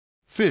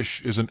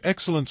Fish is an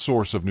excellent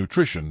source of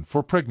nutrition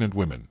for pregnant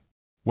women.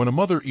 When a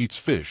mother eats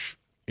fish,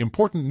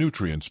 important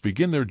nutrients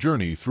begin their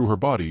journey through her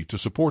body to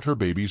support her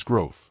baby's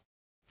growth.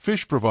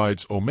 Fish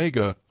provides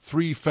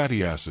omega-3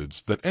 fatty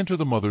acids that enter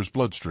the mother's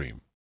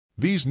bloodstream.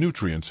 These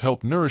nutrients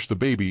help nourish the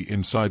baby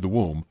inside the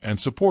womb and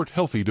support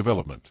healthy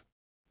development.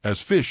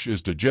 As fish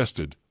is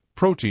digested,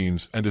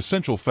 proteins and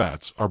essential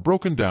fats are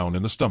broken down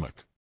in the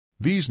stomach.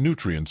 These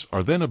nutrients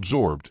are then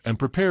absorbed and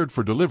prepared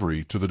for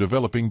delivery to the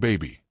developing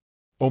baby.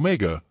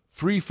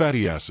 Omega-3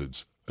 fatty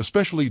acids,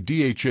 especially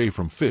DHA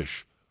from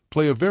fish,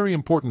 play a very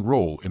important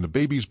role in the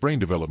baby's brain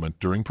development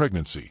during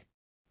pregnancy.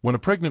 When a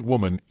pregnant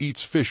woman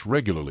eats fish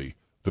regularly,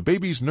 the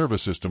baby's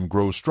nervous system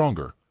grows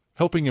stronger,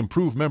 helping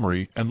improve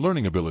memory and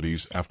learning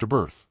abilities after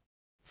birth.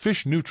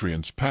 Fish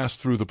nutrients pass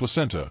through the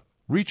placenta,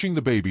 reaching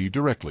the baby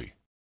directly.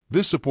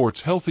 This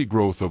supports healthy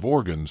growth of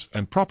organs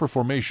and proper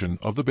formation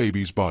of the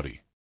baby's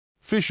body.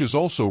 Fish is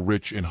also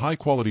rich in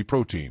high-quality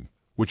protein,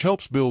 which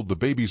helps build the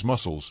baby's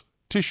muscles,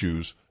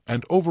 tissues,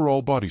 and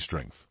overall body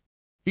strength.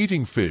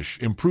 Eating fish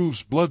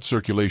improves blood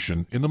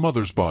circulation in the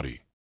mother's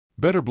body.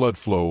 Better blood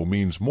flow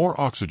means more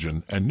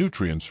oxygen and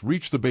nutrients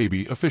reach the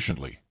baby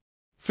efficiently.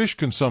 Fish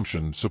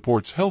consumption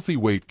supports healthy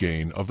weight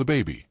gain of the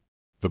baby.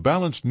 The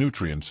balanced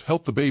nutrients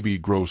help the baby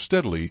grow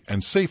steadily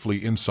and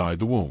safely inside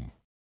the womb.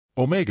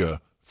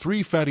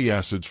 Omega-3 fatty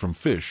acids from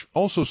fish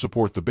also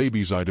support the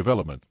baby's eye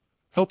development,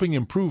 helping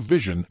improve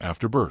vision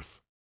after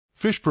birth.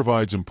 Fish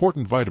provides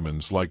important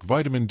vitamins like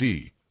vitamin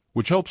D,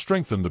 which helps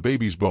strengthen the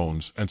baby's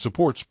bones and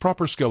supports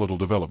proper skeletal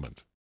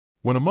development.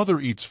 When a mother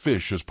eats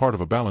fish as part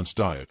of a balanced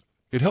diet,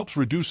 it helps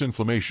reduce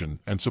inflammation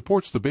and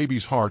supports the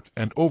baby's heart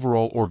and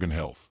overall organ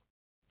health.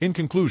 In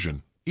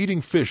conclusion,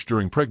 eating fish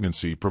during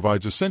pregnancy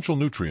provides essential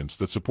nutrients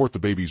that support the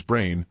baby's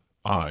brain,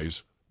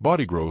 eyes,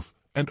 body growth,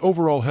 and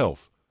overall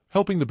health,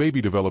 helping the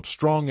baby develop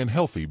strong and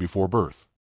healthy before birth.